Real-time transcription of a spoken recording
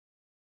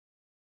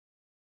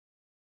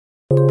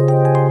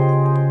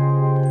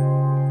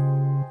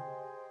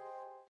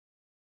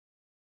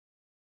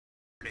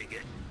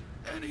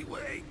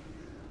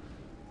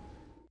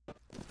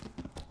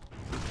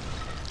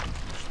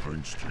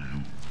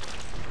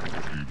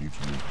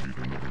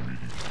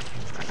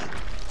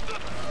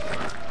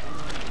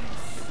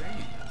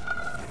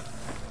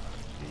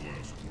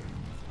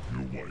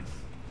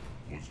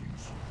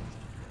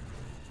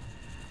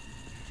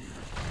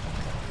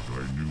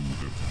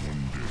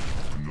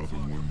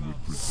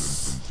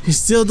He's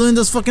still doing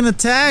those fucking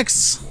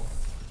attacks.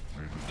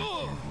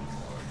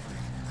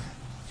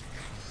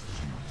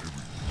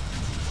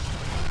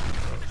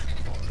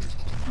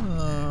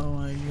 Oh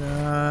my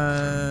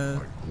god.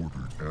 I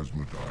ordered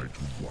Asmodai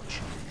to watch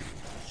you.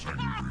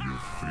 Sangria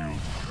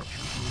failed to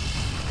capture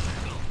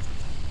her.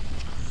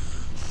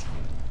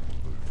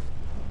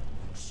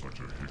 Such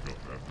a hiccup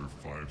after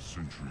 5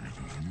 centuries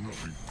is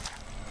nothing.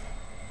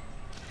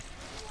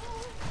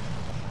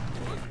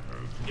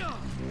 He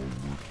has more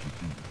work to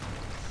do.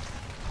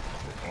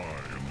 For I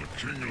am the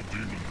king of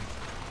demons,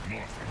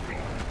 not a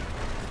god.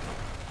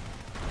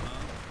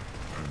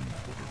 And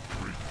what a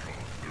great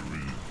god there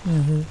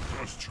is.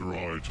 Cast your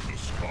eye to the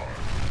sky.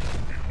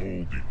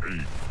 Behold the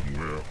 8th from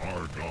where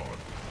our god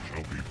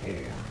shall be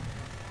born.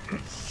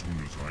 As soon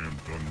as I am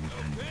done with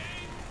you,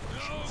 I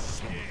shall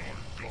summon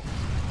our god.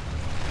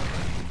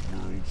 And the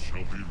world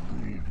shall be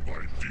ruled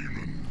by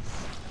demons.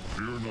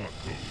 Fear not,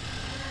 though.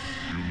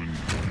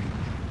 Humankind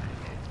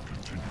will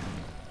continue.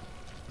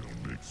 They'll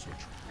make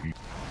such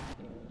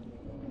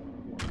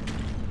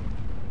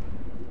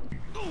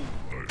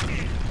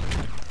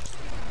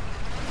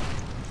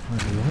What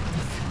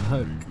the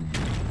fuck?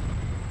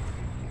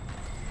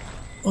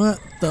 What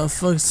the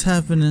fuck's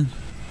happening?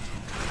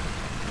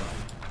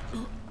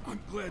 I'm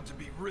glad to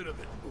be rid of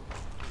it.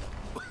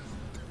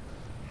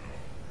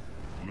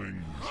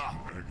 language and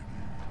agony,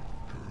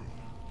 girl.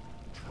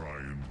 Try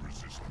and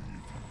resist me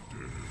if you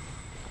dare.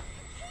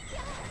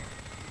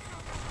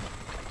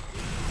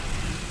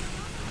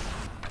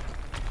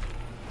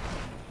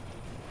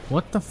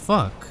 What the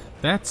fuck?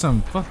 That's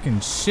some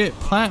fucking shit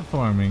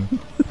platforming.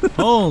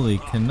 Holy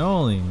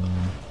cannoli,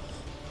 man.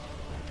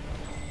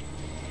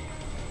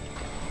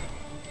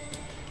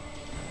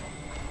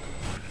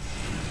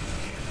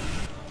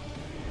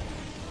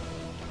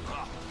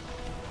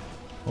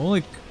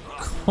 Holy,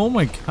 oh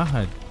my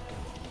god.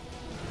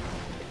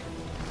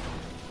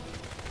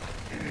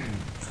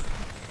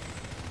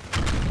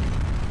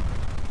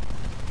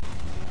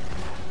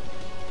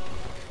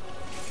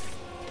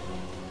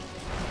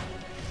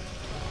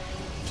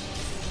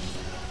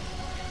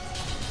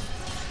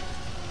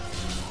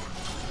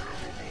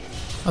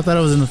 I thought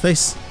I was in the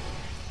face.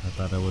 I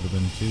thought I would have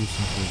been too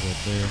since we got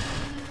there.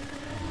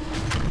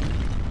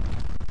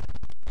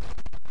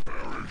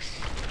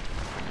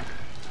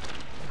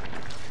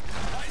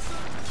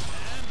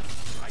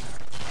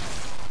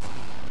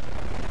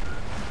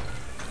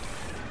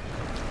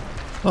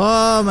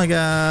 Oh my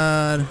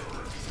god.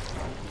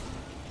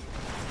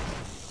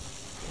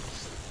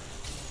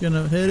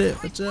 Gonna hit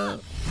it, watch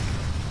out.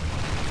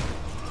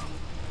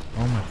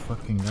 Oh my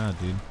fucking god,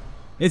 dude.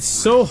 It's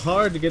so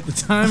hard to get the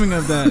timing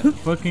of that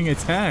fucking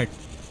attack.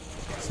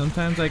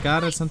 Sometimes I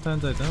got it,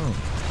 sometimes I don't.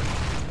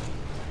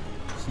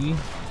 See?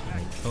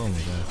 Oh my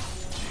god.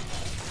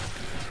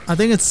 I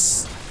think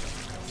it's...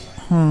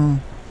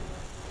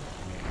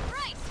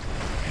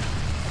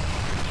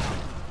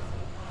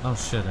 Oh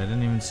shit, I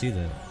didn't even see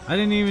that. I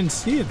didn't even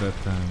see it that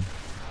time.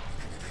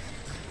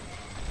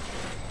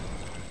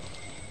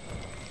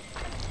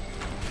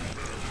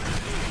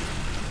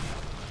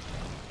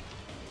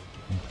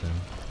 Okay.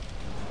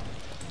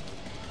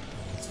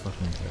 It's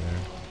fucking fair.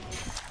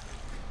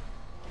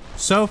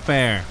 So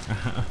fair!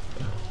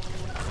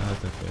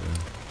 That's okay.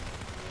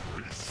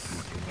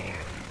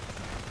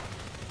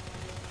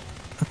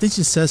 I think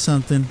she says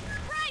something.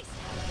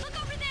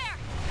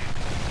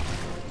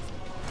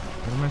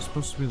 What am I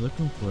supposed to be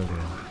looking for there?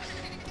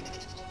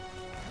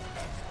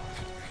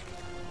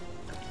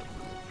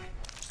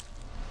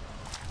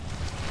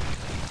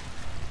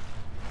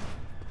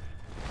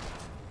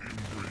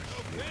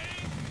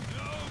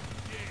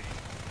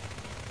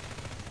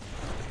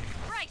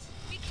 Right,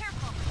 be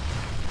careful.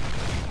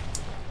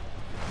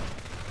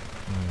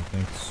 Alright,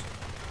 thanks.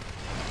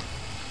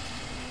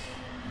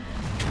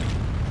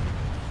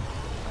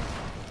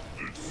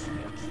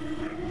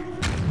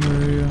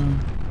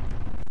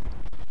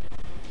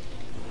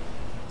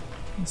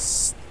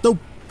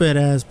 Stupid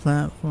ass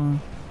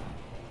platform.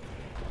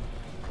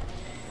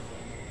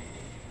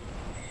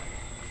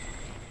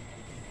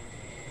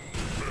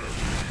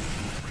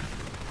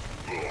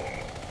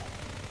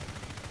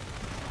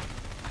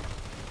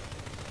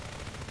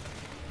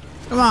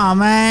 Come on,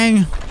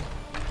 man.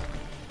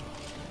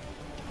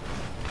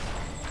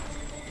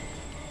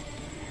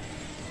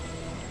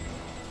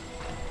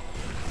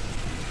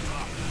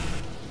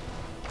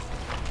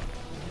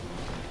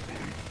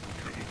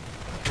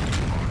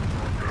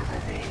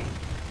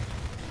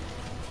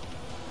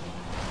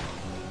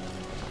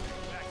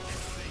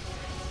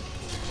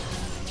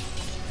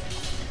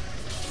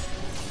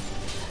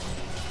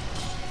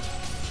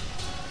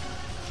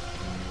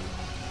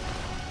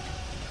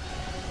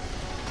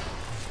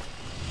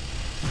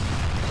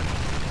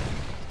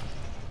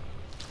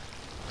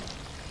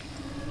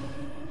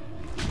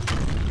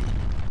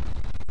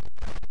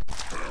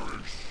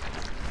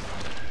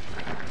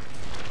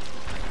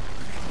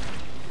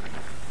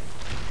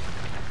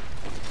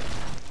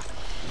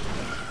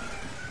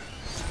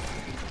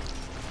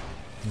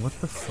 What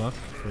the fuck?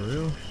 For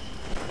real?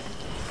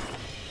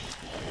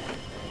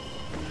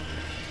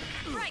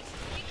 Right,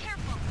 be careful.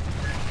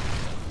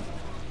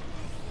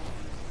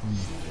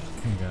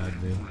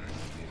 god, dude.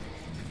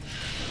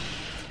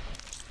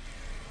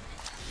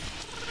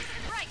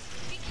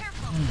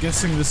 I'm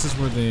guessing this is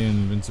where the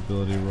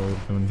invincibility roll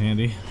would come in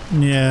handy.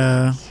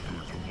 Yeah.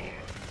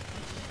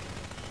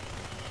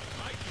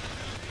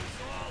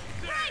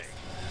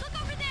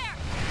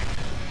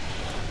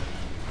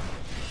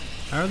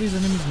 How are these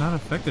enemies not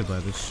affected by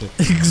this shit?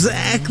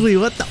 Exactly.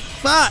 What the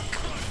fuck?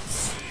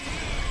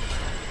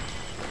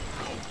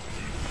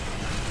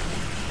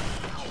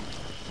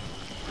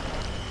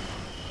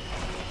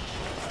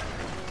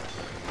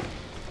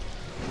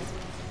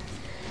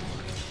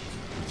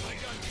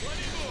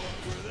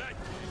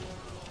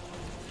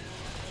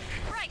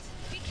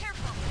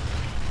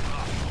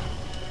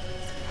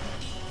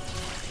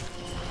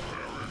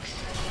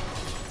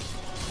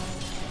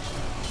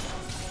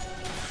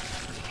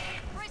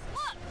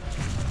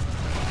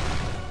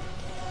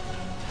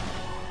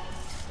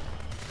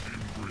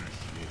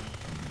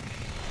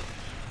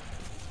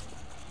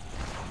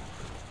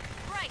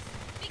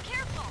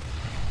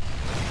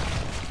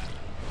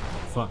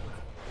 Fuck.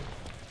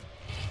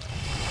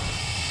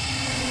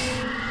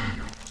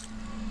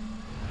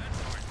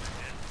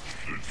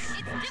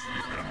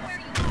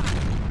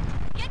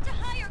 Get to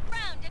higher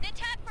ground and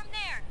attack from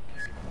there.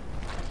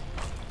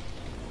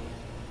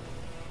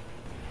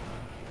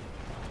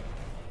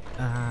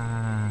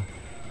 Ah.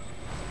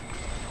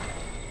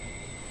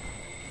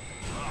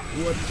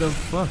 What the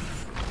fuck?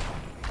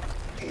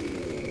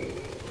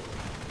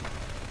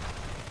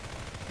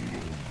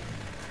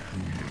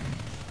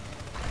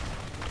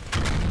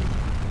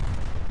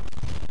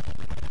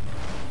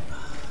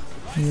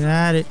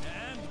 Got it.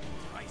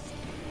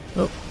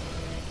 Oh.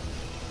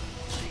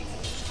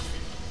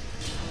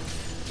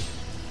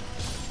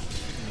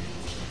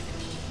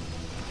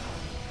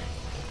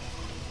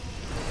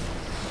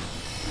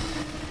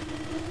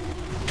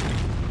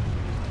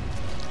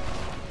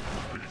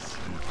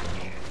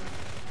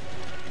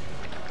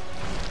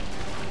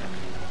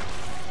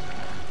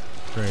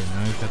 Great,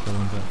 now you got the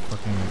ones that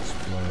fucking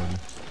explode.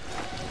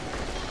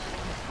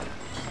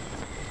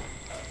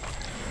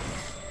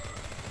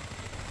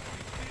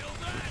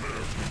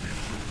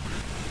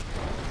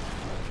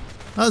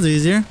 That was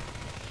easier.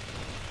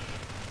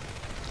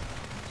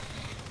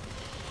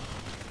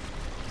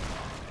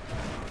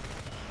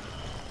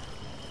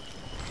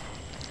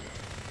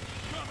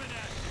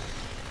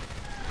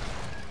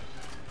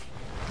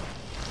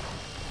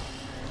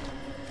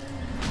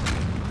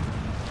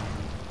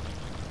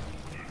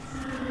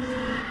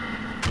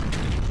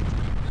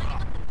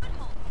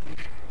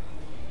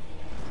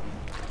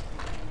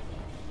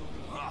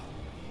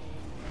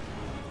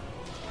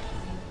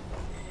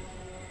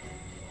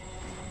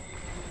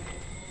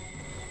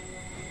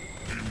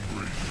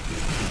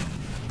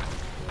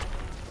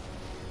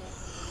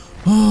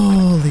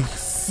 Holy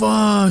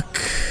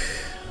fuck.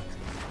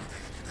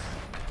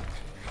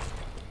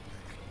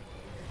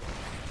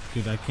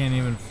 Dude, I can't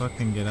even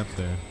fucking get up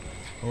there.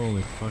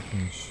 Holy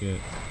fucking shit.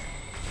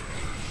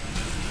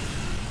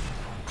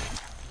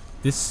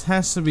 This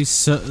has to be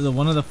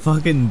one of the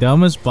fucking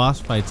dumbest boss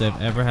fights I've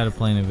ever had to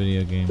play in a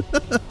video game.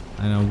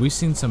 I know, we've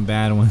seen some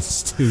bad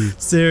ones too.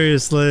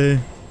 Seriously.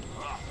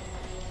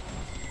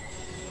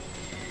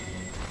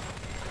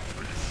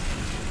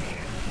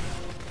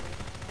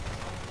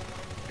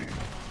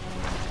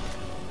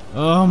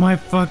 Oh my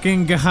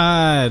fucking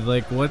god,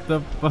 like what the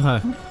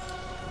fuck?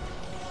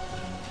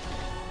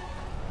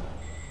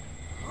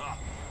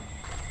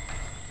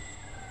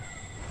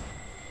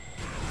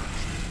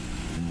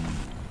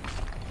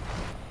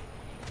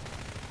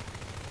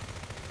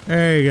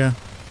 There you go.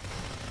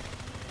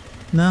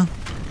 No?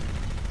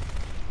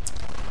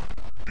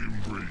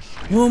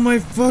 Oh my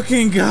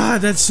fucking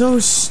god, that's so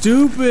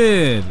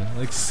stupid!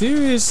 Like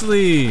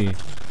seriously!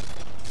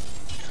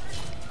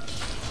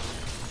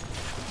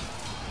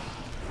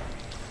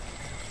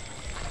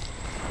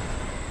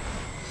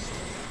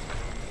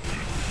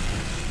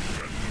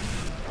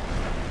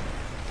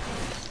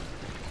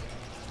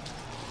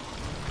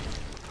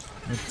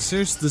 Like,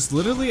 seriously, does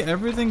literally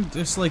everything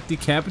just like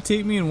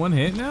decapitate me in one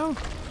hit now?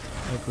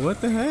 Like, what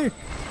the heck?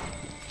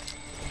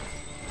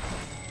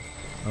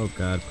 Oh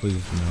god,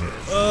 please no.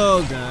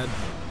 Oh god.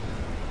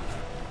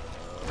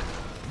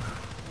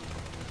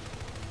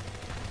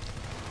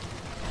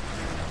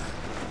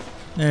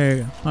 There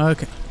you go.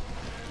 Okay.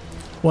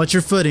 Watch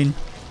your footing.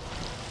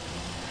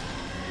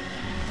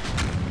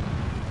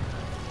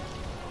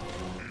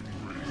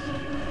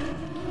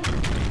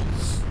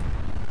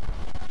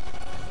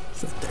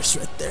 It's right there. It's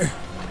right there.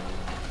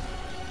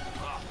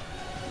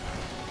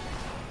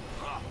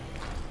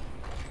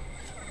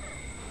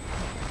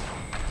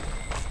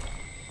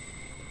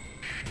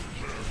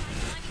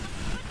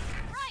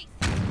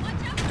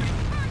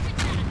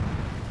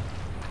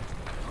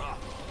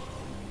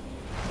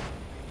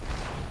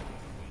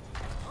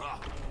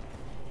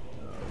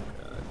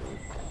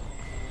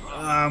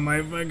 Oh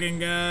my fucking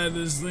god,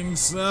 this thing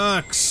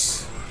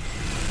sucks.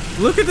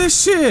 Look at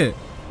this shit.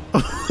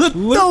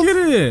 Look at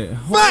it.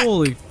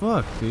 Holy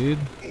fuck, dude.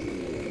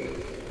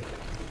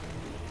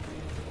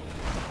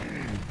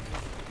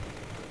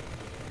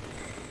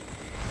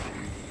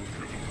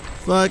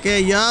 Fuck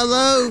it,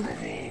 YOLO!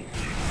 You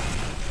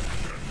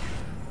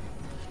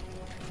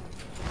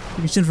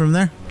can shoot from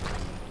there.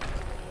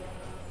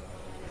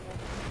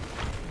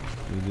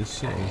 Dude, this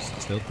shit is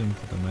tilting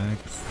to the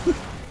max.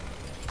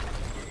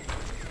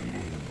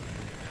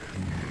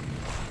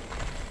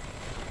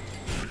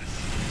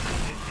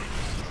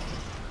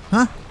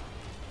 Huh?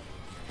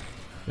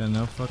 Got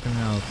no fucking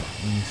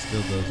health, and he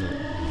still does it.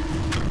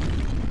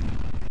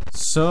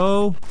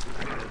 So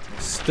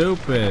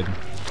stupid.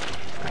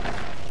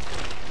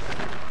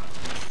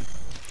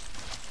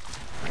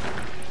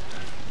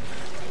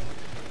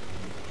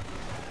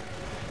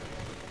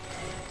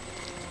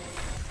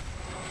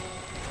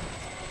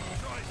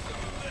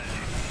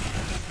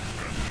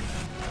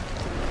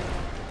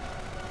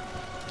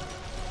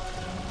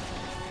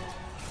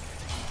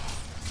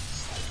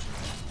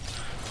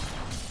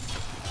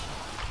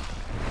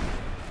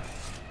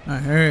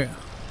 Alright, here we go.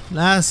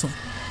 Last one.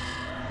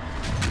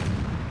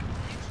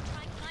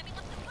 Try climbing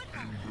up the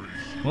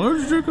foothold. Why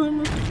did you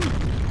climb up?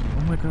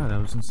 Oh my god, I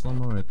was in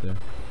slow-mo right there.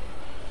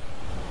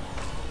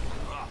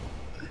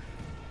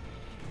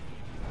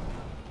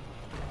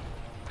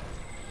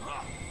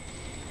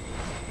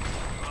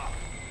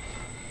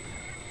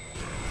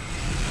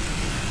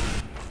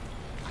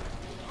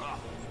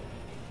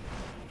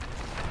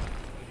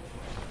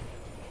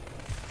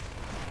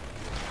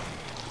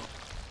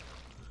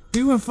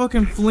 He went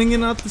fucking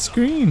flinging out the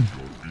screen.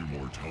 Your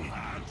immortality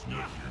is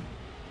not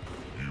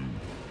you. You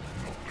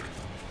nothing.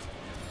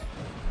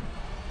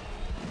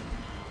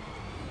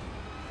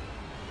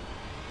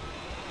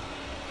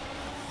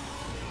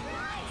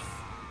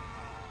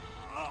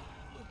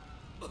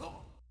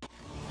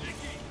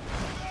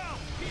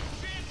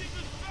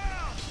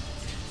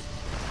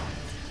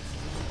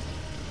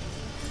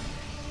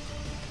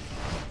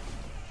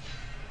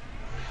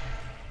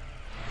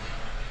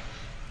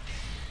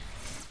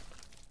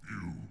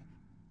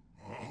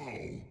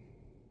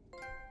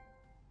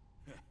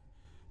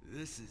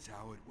 This is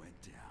how it went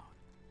down.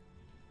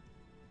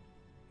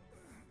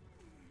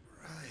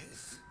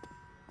 Bryce.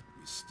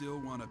 You still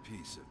want a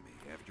piece of me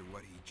after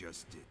what he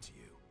just did to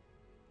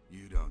you.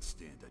 You don't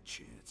stand a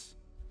chance.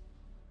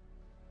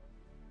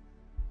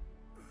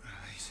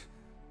 Bryce.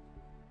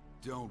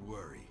 Don't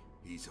worry,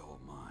 he's all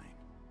mine.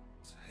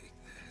 Take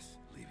this.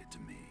 Leave it to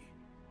me.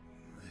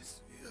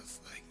 This feels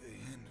like the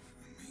end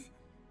for me.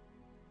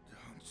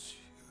 Don't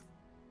you think?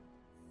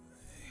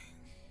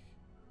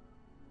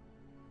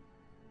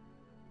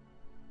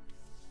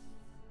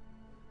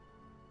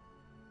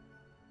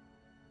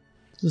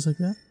 Just like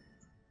that.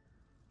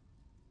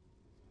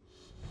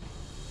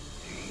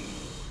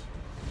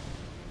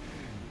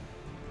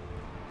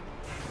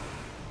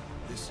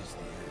 This is the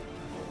end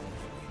of all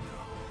that we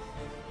know.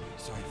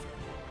 Cypher,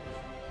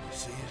 you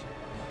see it?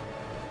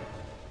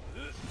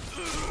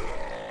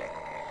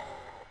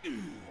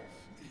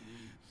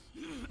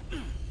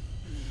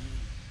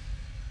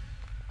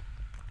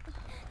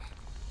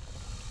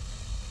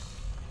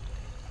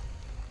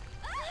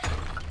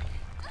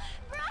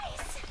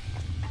 Bryce!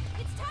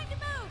 It's time to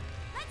move!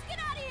 Let's get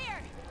out of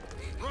here!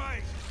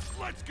 Right,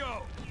 let's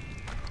go!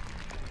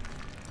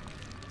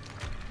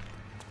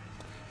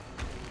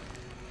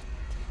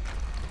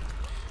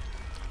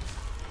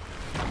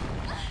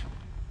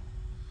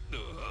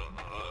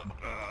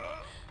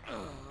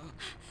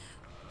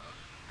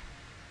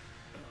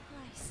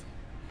 Bryce.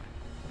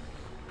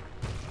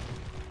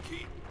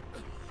 Keep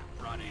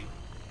running.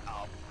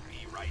 I'll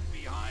be right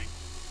behind.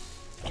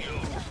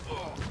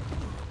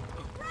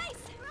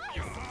 Bryce!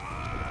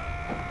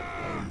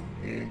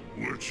 Won't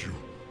let you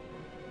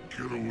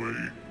get away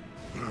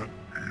that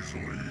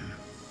easily.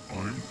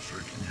 I'm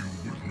taking you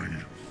with me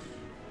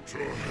to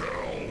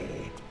hell.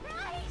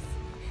 Bryce!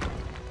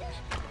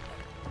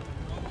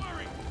 Don't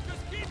worry,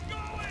 just keep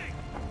going!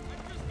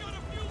 I've just got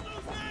a few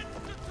loose ends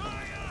to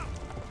tie up!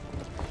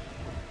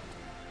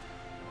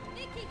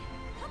 Nikki,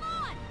 come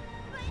on!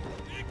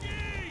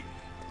 Nikki!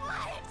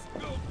 What?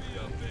 Go be a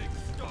big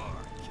star,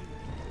 kid.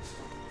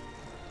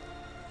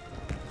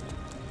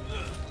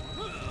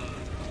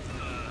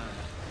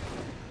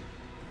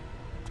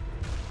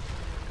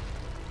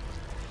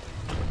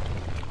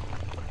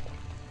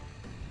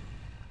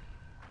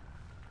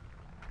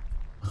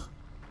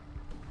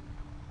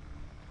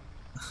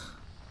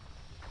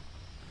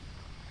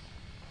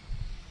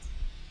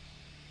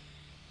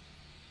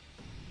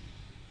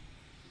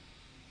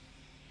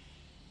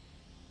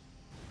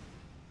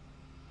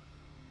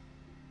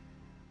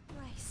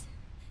 Bryce.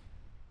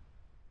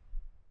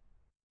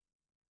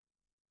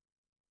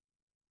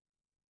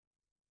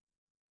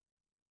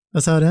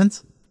 That's how it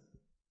ends.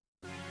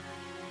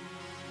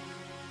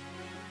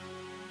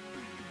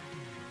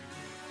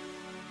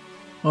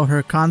 Oh,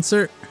 her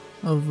concert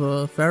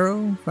of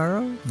Pharaoh?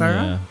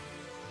 Yeah.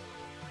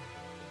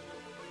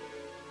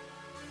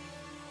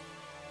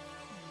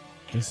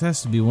 This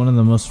has to be one of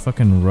the most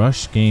fucking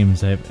rush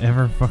games I've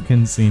ever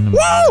fucking seen in my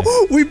life.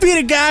 Woo! We beat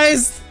it,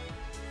 guys!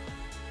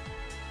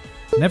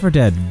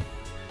 NeverDead.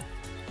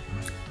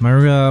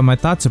 My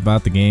thoughts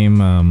about the game.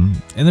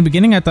 In the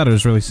beginning, I thought it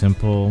was really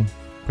simple,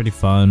 pretty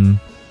fun,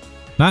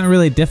 not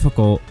really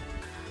difficult.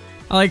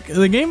 Like,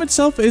 the game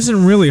itself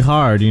isn't really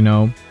hard, you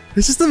know.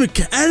 It's just the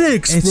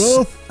mechanics,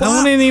 bro.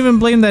 I wouldn't even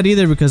blame that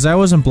either because I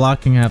wasn't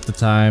blocking half the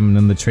time, and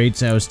then the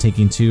traits I was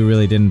taking too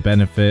really didn't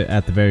benefit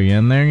at the very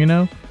end there, you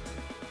know.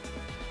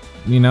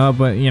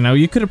 But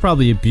you could have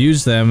probably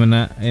abused them,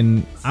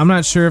 and I'm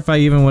not sure if I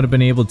even would have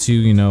been able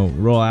to,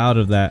 roll out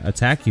of that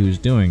attack he was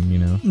doing,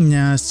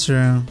 Yeah, it's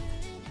true.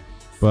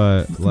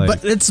 But like,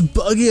 but it's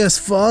buggy as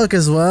fuck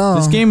as well.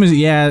 This game is,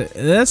 yeah,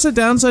 that's the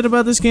downside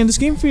about this game. This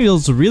game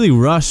feels really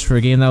rushed for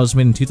a game that was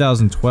made in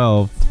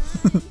 2012.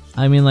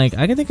 I mean, like,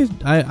 I can think of,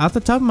 off the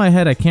top of my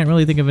head, I can't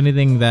really think of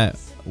anything that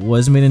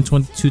was made in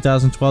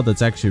 2012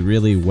 that's actually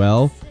really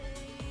well.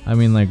 I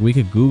mean, like, we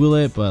could Google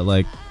it, but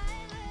like,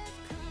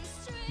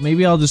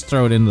 maybe I'll just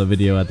throw it into the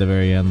video at the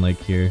very end, like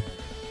here.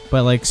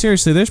 But like,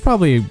 seriously, there's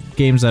probably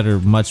games that are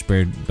much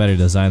better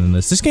designed than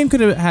this. This game could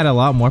have had a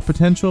lot more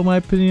potential, in my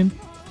opinion.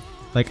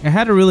 Like, it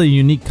had a really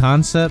unique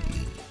concept.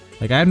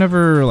 Like, I've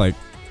never, like,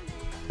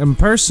 and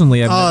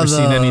personally, I've never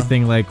seen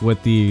anything like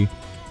with the,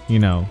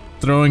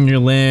 throwing your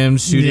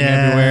limbs, shooting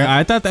everywhere.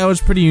 I thought that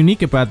was pretty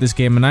unique about this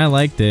game, and I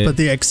liked it. But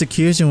the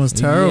execution was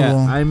terrible.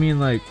 Yeah,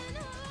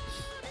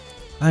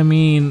 I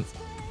mean,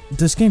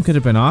 this game could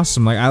have been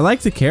awesome. Like, I like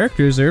the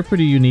characters; they're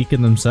pretty unique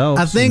in themselves.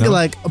 I think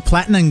like a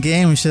Platinum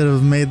game should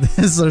have made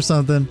this or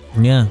something.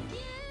 Yeah.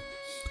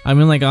 I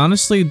mean, like,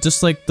 honestly,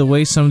 just like the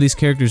way some of these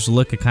characters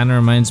look, it kind of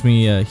reminds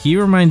me. He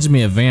reminds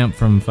me of Vamp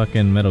from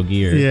fucking Metal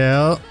Gear.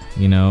 Yeah.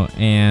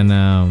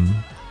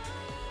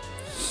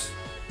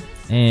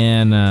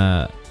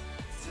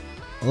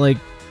 Like,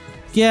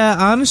 yeah,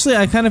 honestly,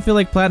 I kind of feel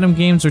like Platinum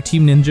Games or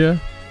Team Ninja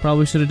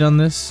probably should have done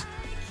this.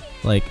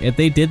 Like, if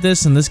they did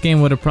this, and this game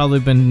would have probably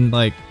been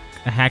like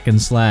a hack and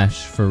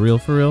slash for real.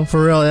 For real,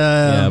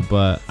 yeah. Yeah,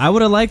 but I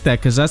would have liked that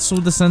because that's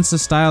the sense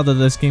of style that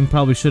this game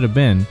probably should have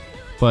been.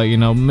 But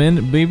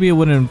maybe it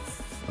wouldn't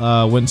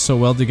went so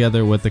well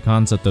together with the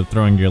concept of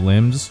throwing your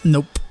limbs.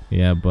 Nope.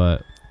 Yeah,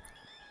 but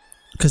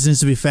because it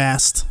needs to be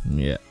fast.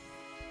 Yeah.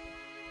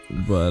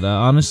 But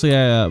honestly,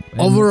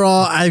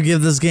 overall, I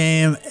give this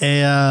game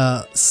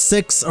a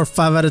 6 or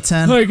 5 out of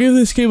 10. I give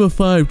this game a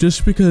 5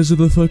 just because of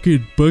the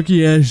fucking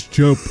buggy ass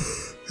jump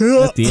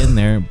at the end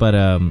there. But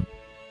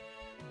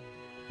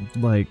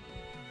like,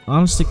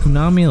 honestly,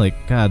 Konami,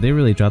 like, God, they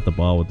really dropped the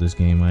ball with this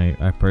game.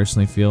 I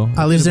personally feel.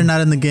 At least they're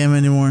not in the game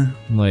anymore.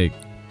 Like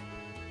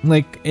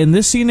in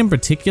this scene in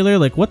particular,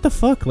 like, what the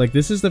fuck? Like,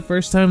 this is the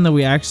first time that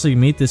we actually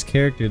meet this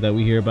character that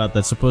we hear about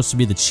that's supposed to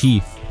be the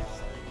chief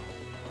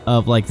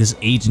of like this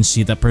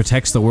agency that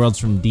protects the world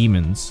from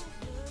demons.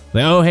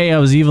 Like, oh hey, I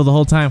was evil the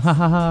whole time. Ha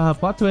ha ha!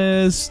 Plot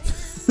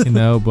twist.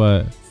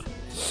 But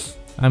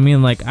I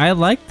mean, like, I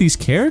like these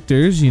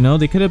characters.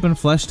 They could have been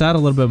fleshed out a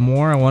little bit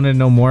more. I wanted to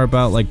know more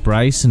about like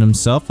Bryce and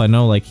himself. I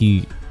know like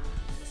he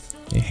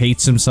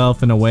hates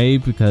himself in a way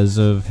because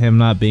of him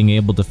not being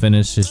able to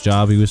finish his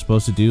job he was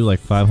supposed to do like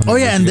 500 Oh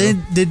yeah, years and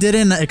ago. they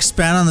didn't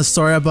expand on the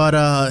story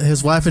about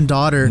his wife and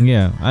daughter.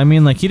 Yeah, I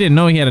mean, like, he didn't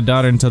know he had a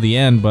daughter until the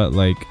end, but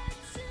like,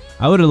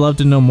 I would have loved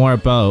to know more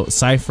about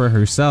Cypher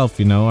herself,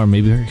 or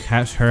maybe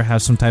her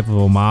have some type of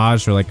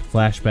homage or like a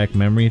flashback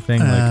memory thing.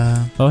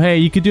 Like, oh hey,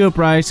 you could do it,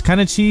 Bryce. Kind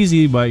of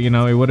cheesy, but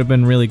it would have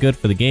been really good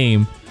for the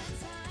game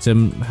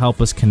to help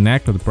us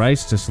connect with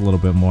Bryce just a little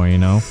bit more,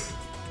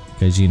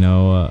 because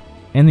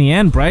in the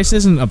end, Bryce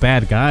isn't a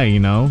bad guy,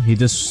 he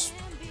just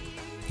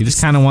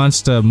kind of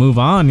wants to move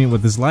on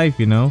with his life,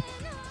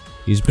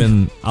 He's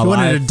been alive. He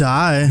wanted to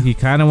die. He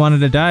kind of wanted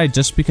to die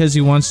just because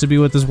he wants to be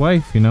with his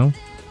wife,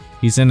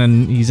 He's in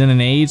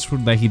an age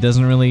that he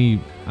doesn't really.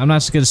 I'm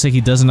not just gonna say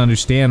he doesn't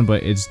understand,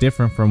 but it's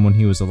different from when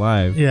he was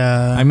alive.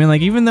 Yeah. I mean,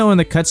 like, even though in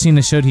the cutscene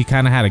it showed he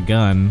kind of had a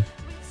gun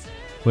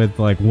with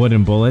like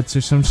wooden bullets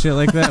or some shit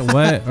like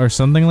that, or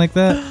something like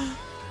that.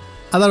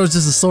 I thought it was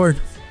just a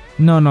sword.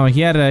 No, he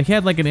had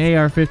like an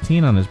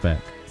AR-15 on his back.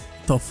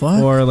 The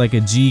fuck? Or like a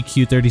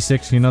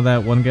GQ-36.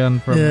 That one gun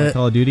from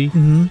Call of Duty.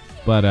 Mm-hmm.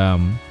 But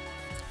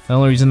the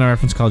only reason I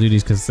reference Call of Duty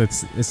is because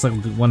it's like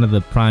one of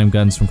the prime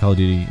guns from Call of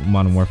Duty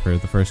Modern Warfare,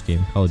 the first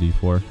game, Call of Duty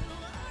 4.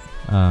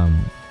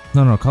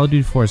 No, Call of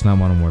Duty 4 is not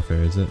Modern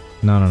Warfare, is it?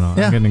 No.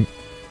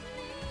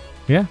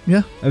 Yeah.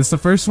 Yeah? It's the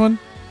first one?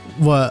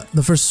 What?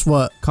 The first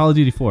what? Call of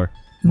Duty 4.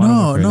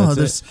 No,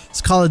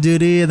 it's Call of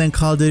Duty, and then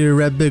Call of Duty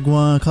Red Big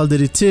 1, Call of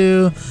Duty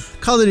 2,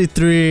 Call of Duty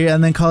 3,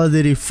 and then Call of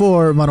Duty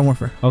 4 Modern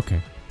Warfare.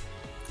 Okay.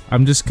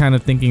 I'm just kind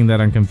of thinking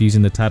that I'm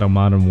confusing the title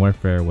Modern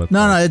Warfare with...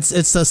 No, it's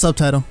a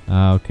subtitle.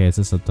 Okay, it's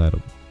a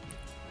subtitle.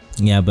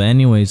 Yeah, but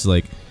anyways,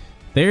 like,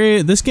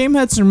 this game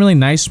had some really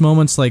nice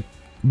moments, like,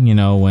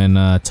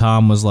 when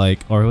Tom was like...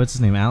 Or what's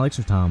his name, Alex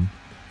or Tom?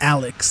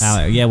 Alex.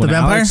 Yeah, when the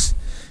vampire? Alex...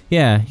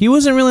 Yeah, he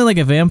wasn't really like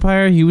a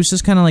vampire. He was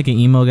just kind of like an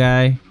emo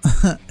guy.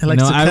 He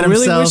likes to cut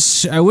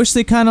himself. I wish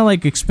they kind of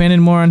like expanded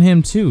more on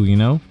him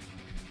too,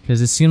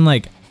 Because it seemed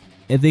like...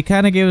 If they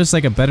kind of gave us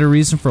like a better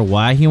reason for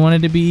why he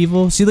wanted to be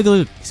evil. See,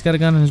 look, he's got a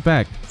gun on his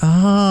back. Oh,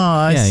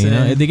 I see.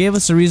 If they gave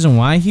us a reason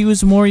why he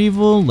was more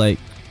evil, like,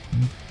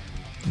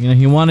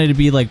 he wanted to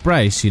be like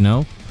Bryce,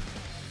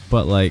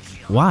 But like,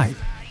 why?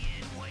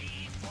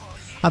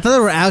 I thought they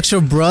were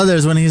actual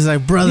brothers when he's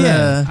like, brother.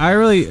 Yeah, I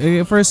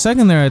really, for a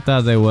second there, I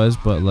thought they was,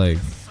 but like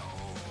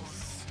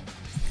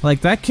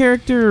that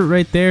character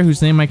right there,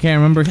 whose name I can't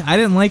remember, I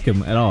didn't like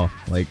him at all.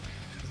 Like,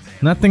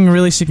 nothing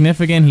really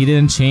significant. He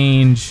didn't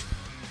change.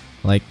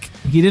 Like,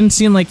 he didn't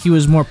seem like he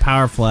was more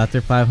powerful after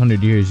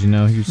 500 years, you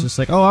know? He was just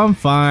like, oh, I'm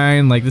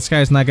fine. Like, this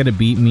guy's not gonna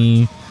beat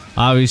me.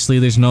 Obviously,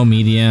 there's no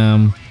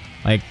medium.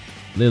 Like,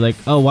 they're like,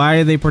 oh, why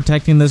are they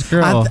protecting this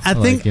girl? I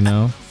like, think, you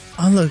know?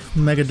 Oh, look,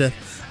 Megadeth.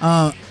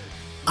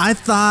 I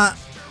thought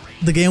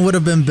the game would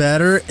have been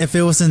better if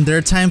it was in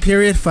their time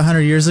period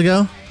 500 years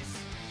ago.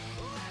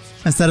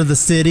 Instead of the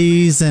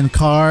cities and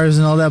cars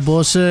and all that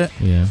bullshit.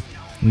 Yeah.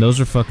 And those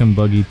are fucking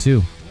buggy,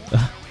 too.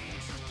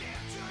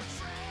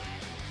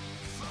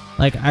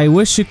 Like, I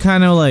wish it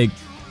kind of like,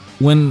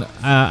 when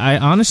I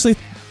honestly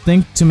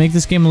think to make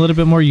this game a little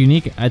bit more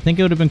unique, I think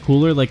it would have been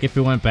cooler like if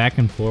it went back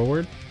and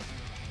forward,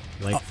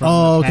 like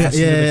from the past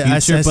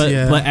into the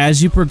future. But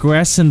as you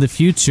progress in the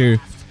future,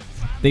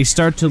 they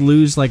start to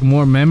lose like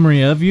more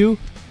memory of you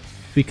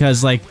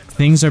because like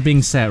things are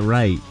being set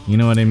right. You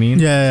know what I mean?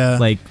 Yeah.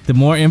 Like the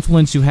more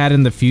influence you had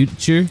in the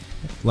future,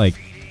 like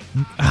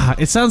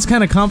it sounds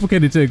kind of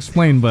complicated to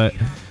explain, but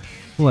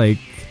like.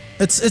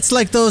 It's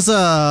like those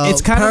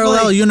it's kind parallel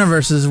of like,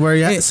 universes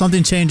where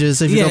something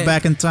changes if you go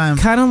back in time.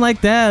 Kind of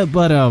like that,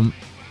 but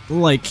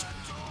like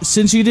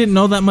since you didn't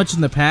know that much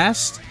in the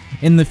past,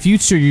 in the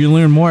future you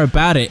learn more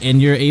about it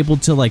and you're able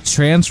to like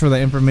transfer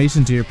that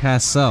information to your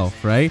past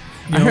self, right?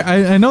 Yep.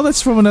 I know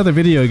that's from another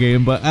video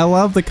game, but I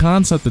love the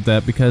concept of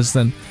that because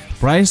then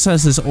Bryce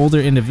as this older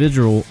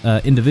individual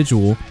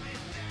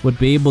would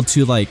be able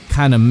to like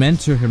kind of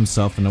mentor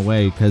himself in a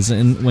way because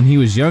when he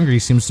was younger he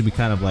seems to be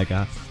kind of like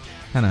a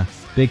kind of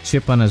big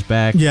chip on his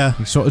back,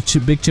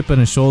 big chip on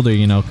his shoulder,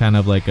 you know, kind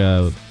of like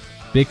a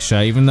big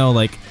shot, even though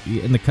like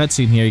in the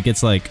cutscene here he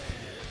gets like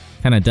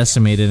kind of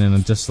decimated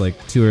in just like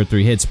 2 or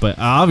 3 hits, but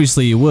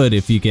obviously you would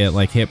if you get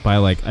like hit by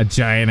like a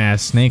giant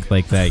ass snake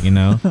like that, you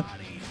know.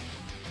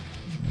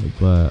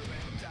 But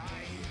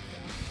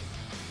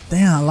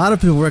damn, a lot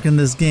of people work in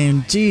this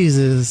game.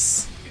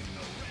 Jesus.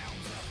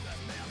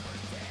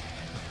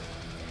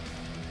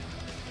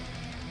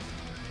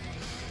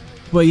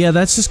 But yeah,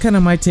 that's just kind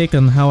of my take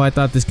on how I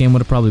thought this game would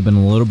have probably been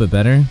a little bit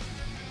better.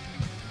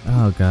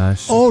 Oh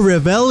gosh. Oh,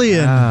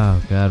 Rebellion.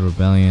 Oh god,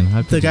 Rebellion.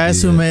 How could the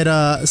guys who made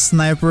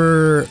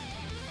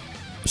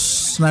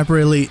Sniper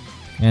Elite.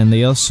 And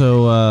they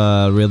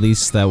also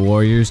released that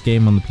Warriors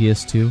game on the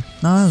PS2.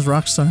 No, that was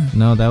Rockstar.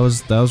 No, that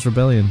was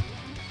Rebellion.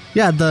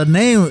 Yeah,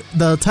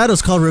 the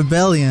title's called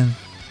Rebellion.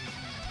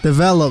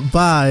 Developed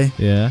by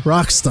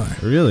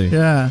Rockstar. Really?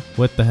 Yeah.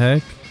 What the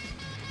heck?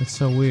 That's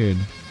so weird.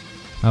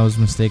 I was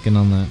mistaken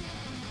on that.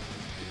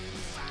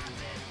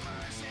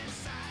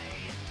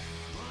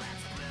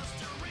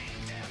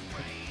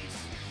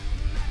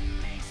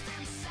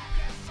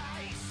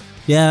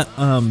 Yeah,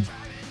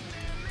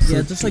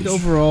 just like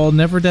overall,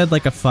 NeverDead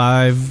like a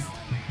 5.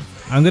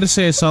 I'm gonna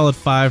say a solid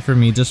 5 for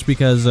me just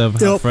because of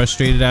how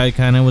frustrated I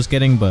kind of was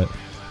getting, but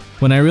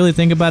when I really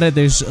think about it,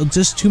 there's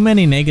just too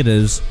many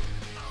negatives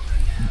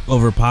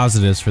over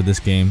positives for this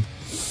game.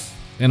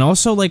 And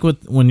also, like,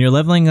 when you're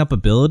leveling up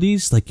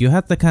abilities, like, you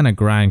have to kind of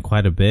grind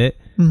quite a bit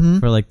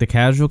for, like, the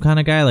casual kind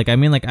of guy. Like, I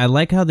mean, like, I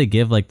like how they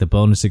give, like, the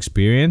bonus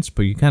experience,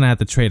 but you kind of have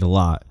to trade a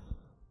lot.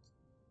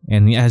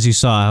 And as you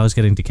saw, I was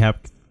getting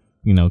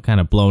kind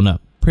of blown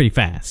up pretty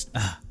fast.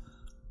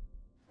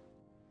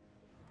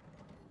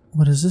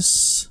 What is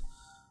this?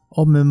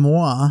 Oh,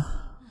 memoir.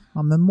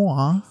 A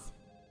memoir.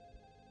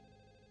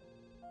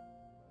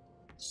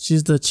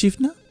 She's the chief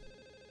now?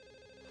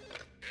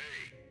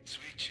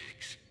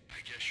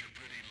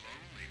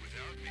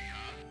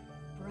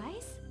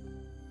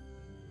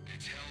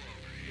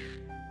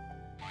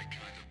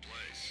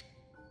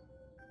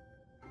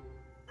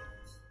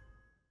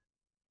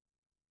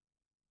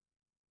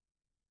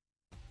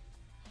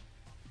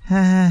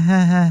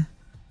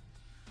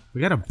 We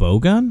got a bow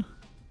gun?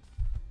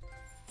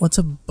 What's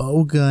a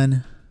bow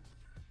gun?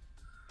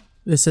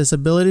 It says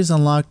abilities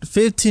unlocked.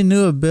 15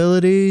 new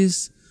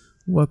abilities.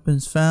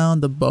 Weapons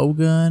found. The bow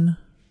gun.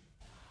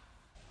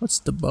 What's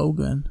the bow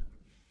gun?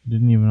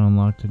 Didn't even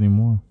unlock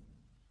anymore.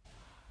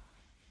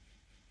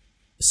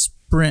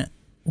 Sprint.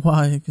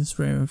 Wow, you can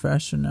sprint even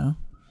faster now.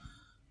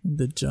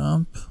 The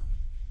jump.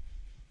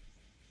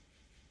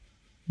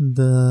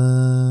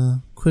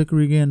 The quick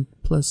regain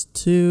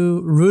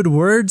 +2. Rude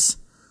words?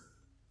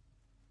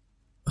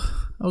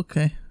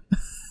 Okay.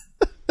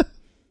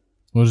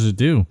 What does it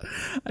do?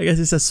 I guess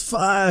it says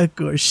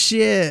fuck or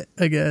shit,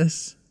 I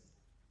guess.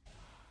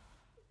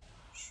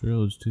 Sure,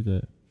 let's do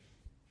that.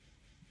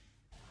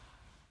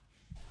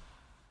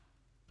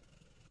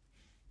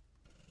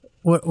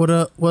 What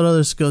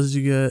other skills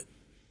did you get?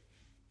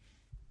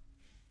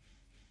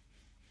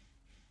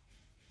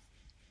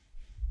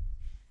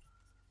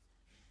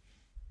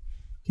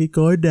 Keep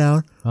going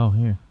down. Oh,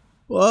 here.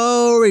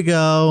 Whoa, there we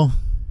go.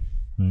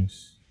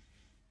 Nice.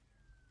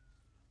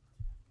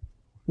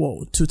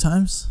 Whoa, 2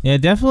 times? Yeah,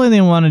 definitely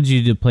they wanted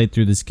you to play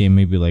through this game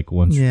maybe like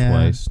once or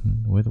twice.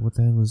 What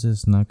the hell is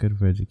this? Not good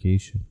for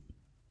education.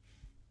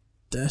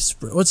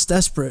 Desperate. What's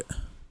desperate?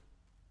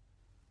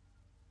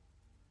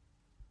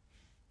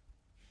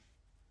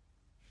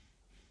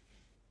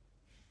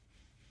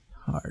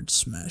 Hard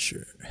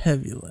smasher.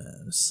 Heavy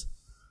limbs.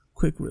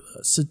 Quick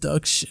reload.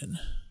 Seduction.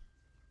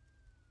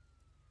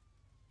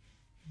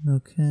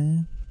 Okay.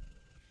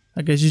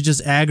 I guess you're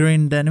just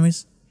aggroing the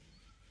enemies?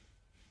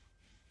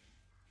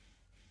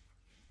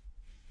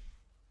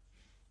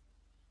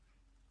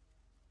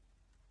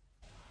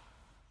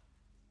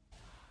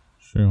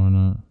 Sure, why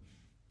not?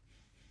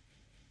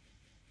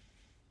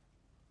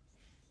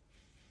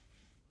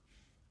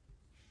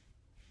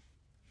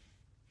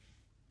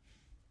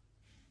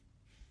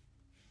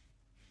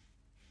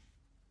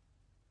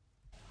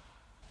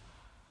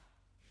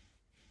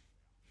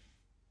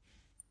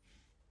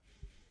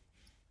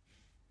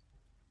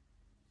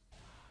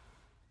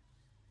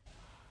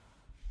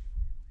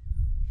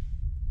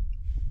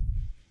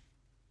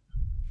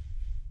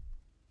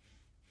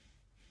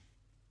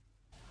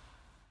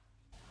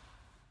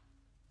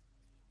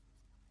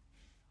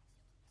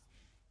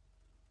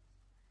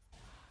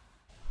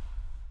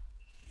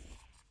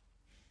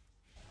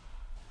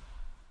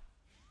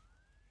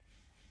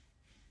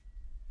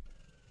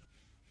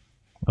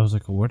 I was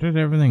like, where did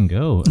everything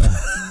go?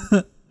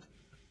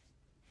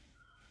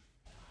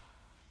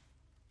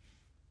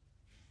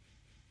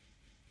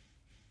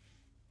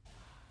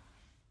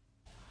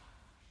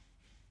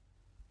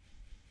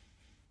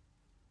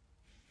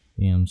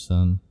 Damn,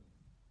 son.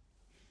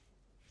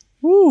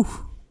 Woo!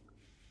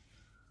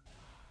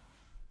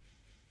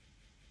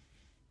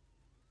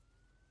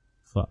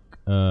 Fuck.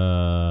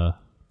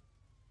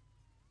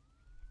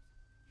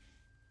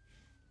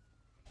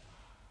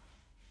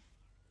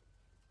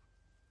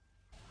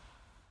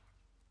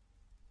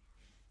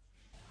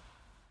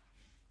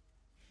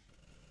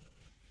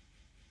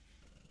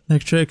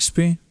 Extra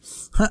XP.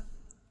 Huh.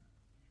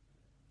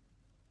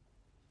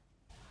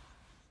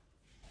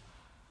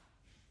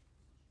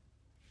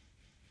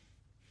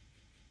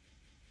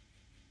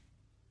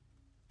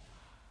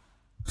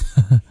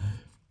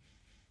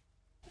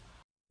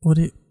 What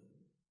do you...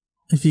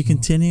 If you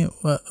continue...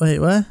 What, wait,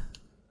 what? I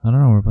don't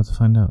know. We're about to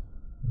find out.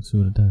 Let's see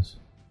what it does.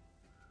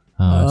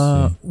 Oh,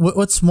 I see.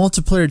 What's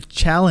multiplayer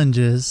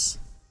challenges?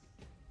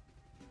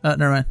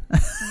 Never mind.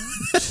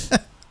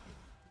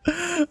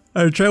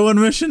 Alright, try one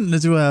mission.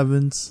 Let's see what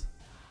happens.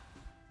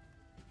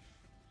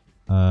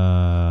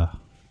 Yeah,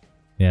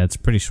 it's a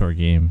pretty short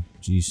game.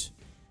 Jeez.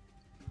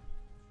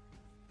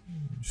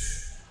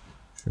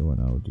 Sure, why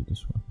not? We'll do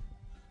this one.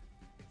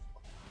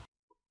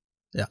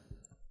 Yeah.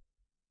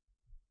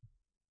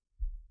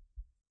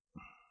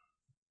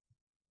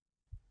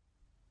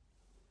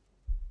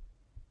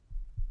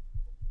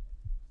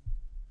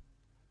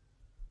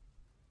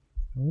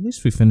 Well, at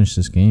least we finished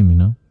this game, you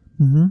know?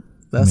 Mm-hmm.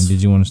 I mean,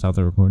 did you want to stop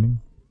the recording?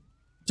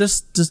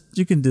 Just,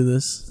 you can do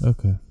this.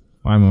 Okay.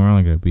 Well, I mean, we're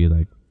only gonna be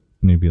like,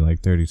 maybe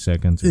like 30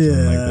 seconds or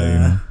something like that, you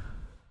know?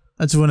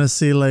 I just want to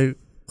see, like,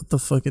 what the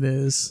fuck it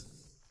is.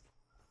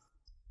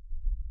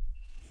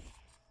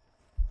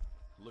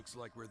 Looks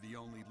like we're the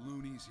only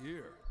loonies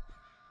here.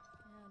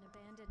 An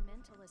abandoned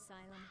mental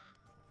asylum.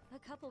 A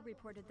couple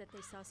reported that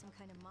they saw some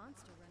kind of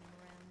monster running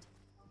around.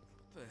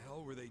 What the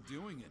hell were they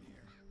doing in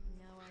here?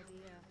 No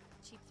idea.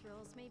 Cheap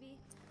thrills, maybe?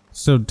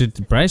 So,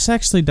 did Bryce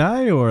actually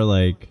die, or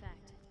like...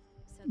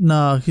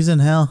 No, he's in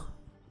hell.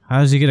 How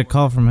does he get a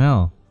call from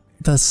hell?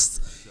 That's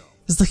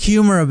the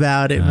humor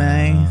about it,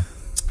 man.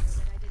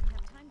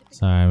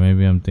 Sorry,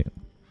 maybe I'm thinking...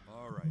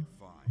 Alright, fine.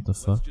 What the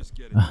fuck? Let's just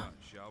get it done,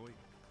 shall we?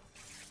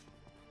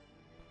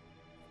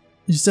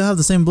 You still have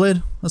the same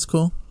blade? That's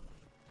cool.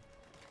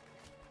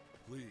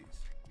 Please,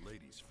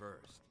 ladies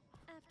first.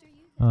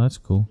 Oh, that's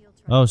cool.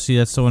 Oh, see,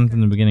 that's the one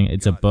from the beginning.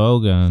 It's a bow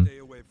gun. Stay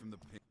away from the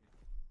pin.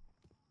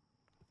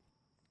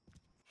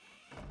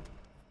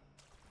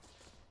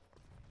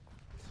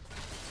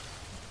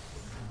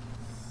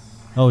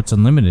 Oh, it's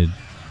unlimited.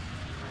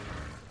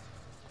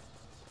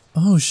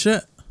 Oh,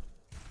 shit.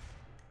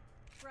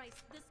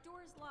 Bryce, this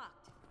door is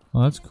locked.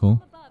 Oh, that's cool.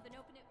 Climb above and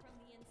open it from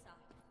the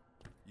inside.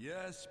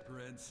 Yes,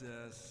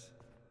 princess.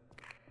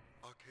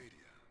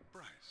 Arcadia,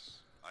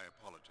 Bryce, I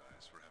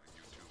apologize for having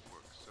you two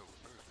work so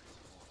early in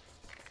the morning.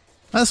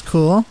 That's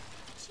cool.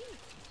 Chief,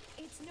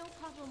 it's no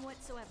problem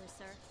whatsoever,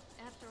 sir.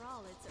 After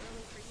all, it's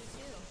early for you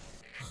too.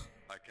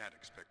 I can't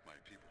expect my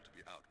people to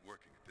be out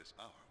working at this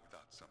hour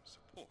without some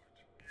support.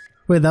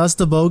 Wait, that was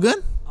the bow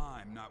gun?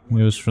 I'm not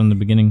It was from the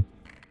beginning.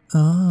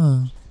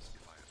 Oh.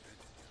 If I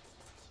offended you.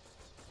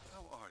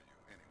 How are you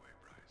anyway,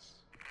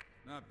 Bryce?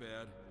 Not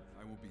bad.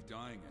 I won't be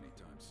dying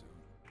anytime soon.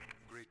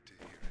 Great to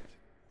hear it.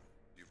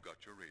 You've got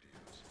your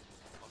radios.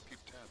 I'll keep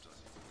tabs on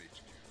you from HQ.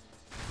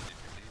 If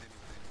you need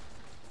anything,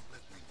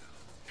 let me know.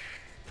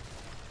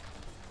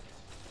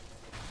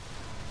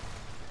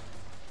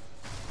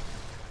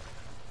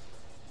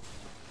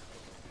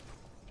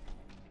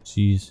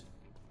 Jeez.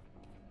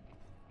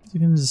 You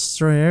can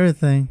destroy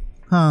everything.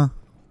 Huh.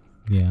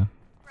 Yeah.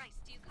 Bryce,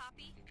 do you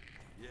copy?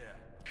 Yeah.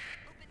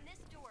 Open this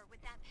door with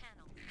that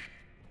panel.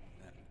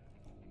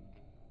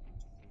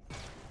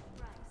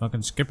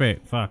 Fucking skip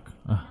it. Fuck.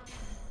 Like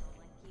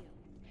you.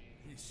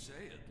 You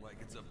say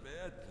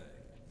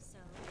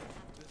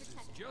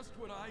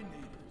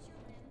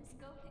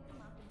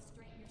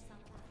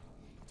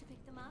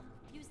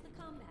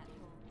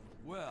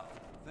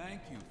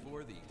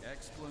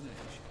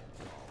explanation.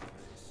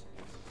 Always.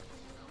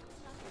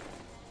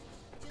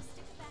 Just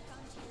stick it back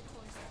onto your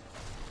torso.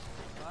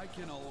 I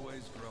can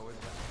always grow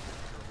it back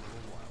after a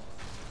little while.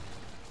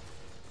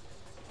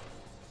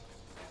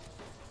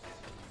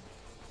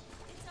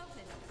 It's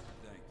open.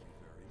 Thank you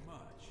very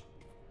much.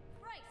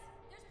 Bryce,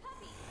 there's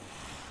puppies.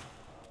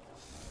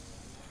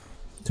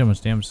 See how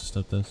much damage this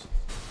stuff does.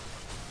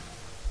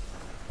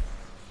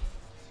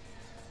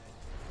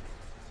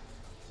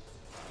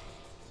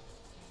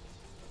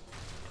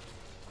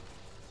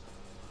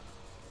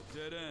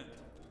 Dead end.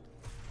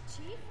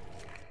 Chief?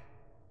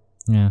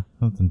 Yeah,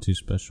 nothing too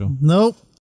special. Nope.